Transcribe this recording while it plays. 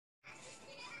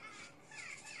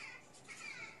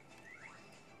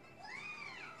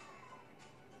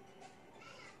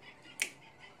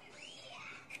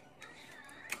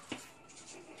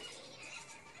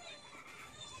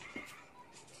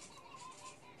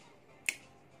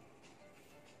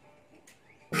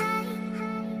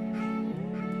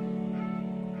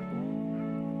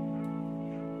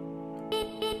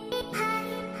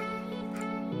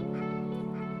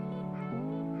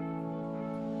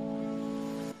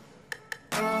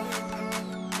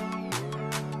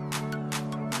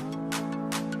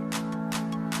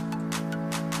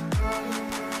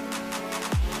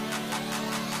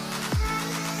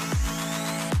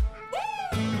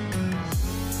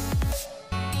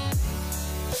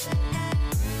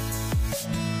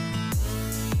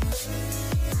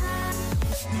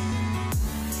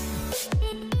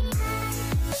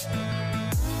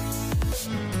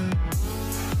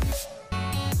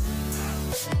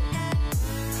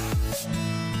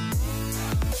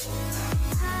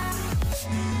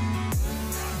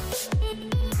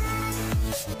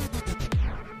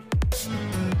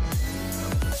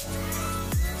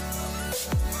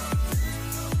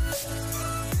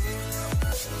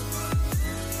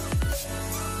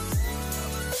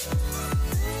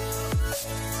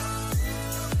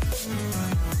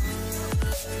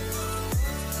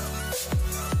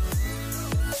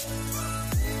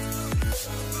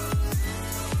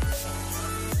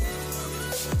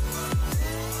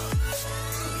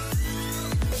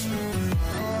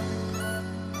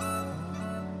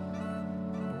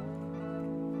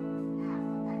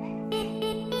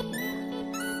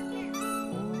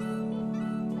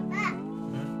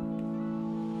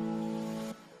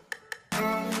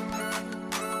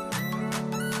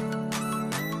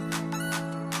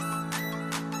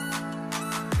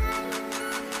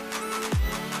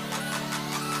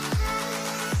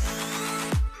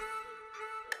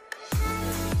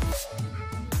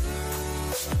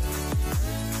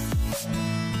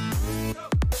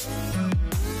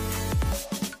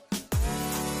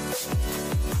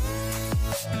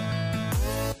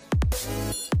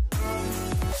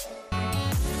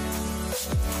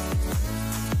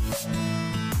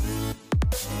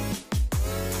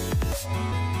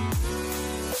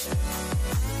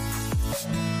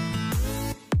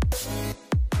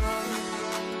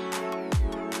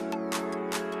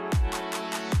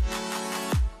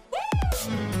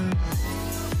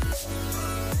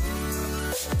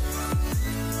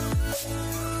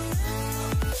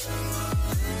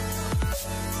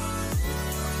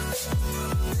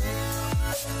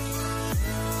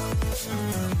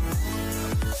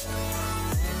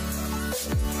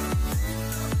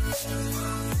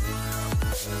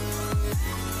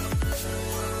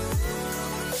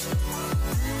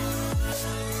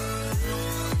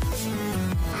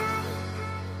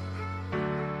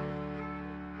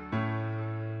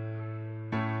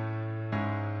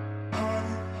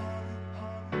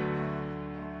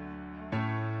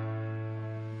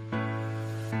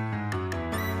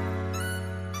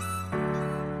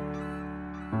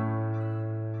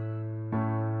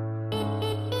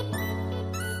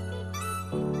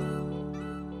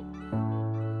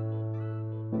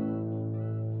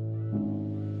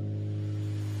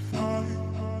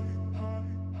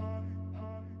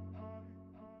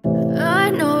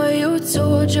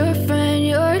told your friend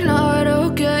you're not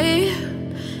okay,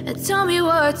 and tell me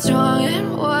what's wrong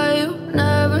and why you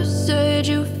never said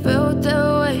you felt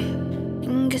that way.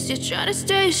 And guess you're trying to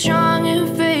stay strong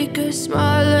and fake a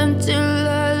smile until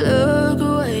I look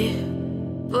away.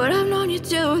 But I've known you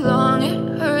too long,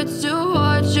 it hurts to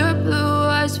watch your blue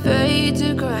eyes fade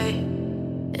to gray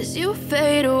as you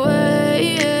fade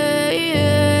away,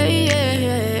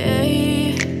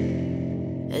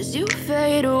 as you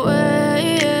fade away.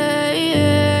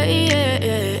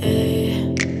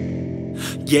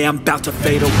 Yeah, I'm about to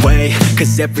fade away,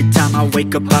 cause every time I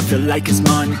wake up I feel like it's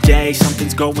Monday.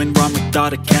 Something's going wrong with all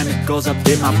the chemicals up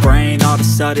in my brain. All of a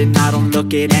sudden I don't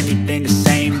look at anything the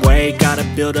same way. Gotta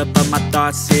build up of my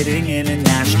thoughts sitting in an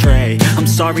ashtray. I'm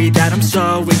sorry that I'm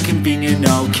so inconvenient,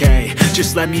 okay.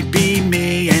 Just let me be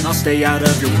me and I'll stay out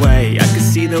of your way. I can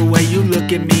see the way you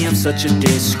look at me, I'm such a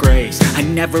disgrace. I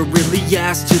never really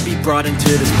asked to be brought into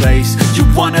this place. You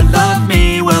wanna love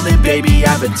me? Well then baby,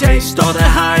 have a taste. All the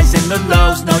highs and the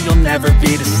lows, no, you'll never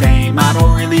be the same. I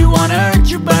don't really wanna hurt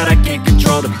you, but I can't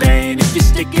control the pain. If you're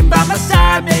sticking by my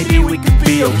side, maybe we could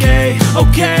be okay.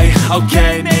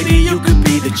 Okay, maybe you could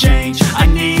be the change I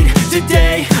need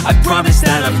today. I promise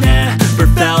that I've never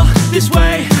felt this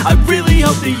way. I really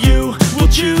hope that you will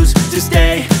choose to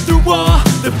stay through all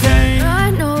the pain.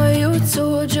 I know you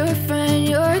told your friend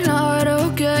you're not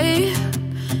okay,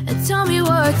 and tell me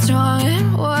what's wrong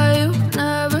and why you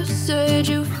never said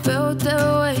you felt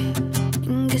that way.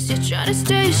 Guess you're trying to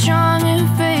stay strong and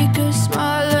fake a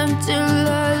smile until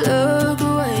I look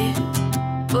away.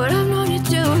 But I've known you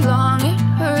too long, it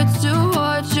hurts to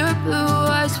watch your blue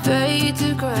eyes fade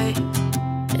to gray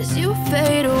as you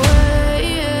fade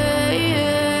away,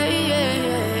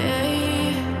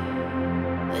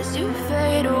 as you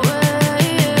fade away,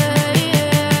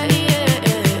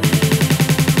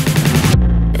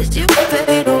 as you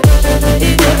fade away.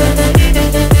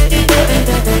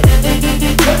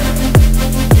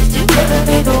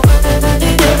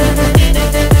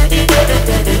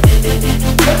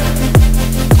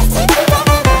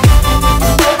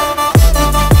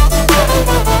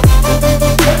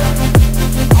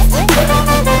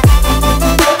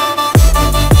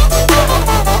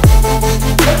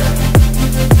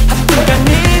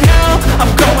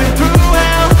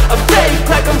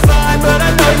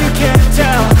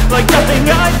 Like nothing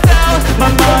I felt, my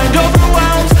mind overwhelmed.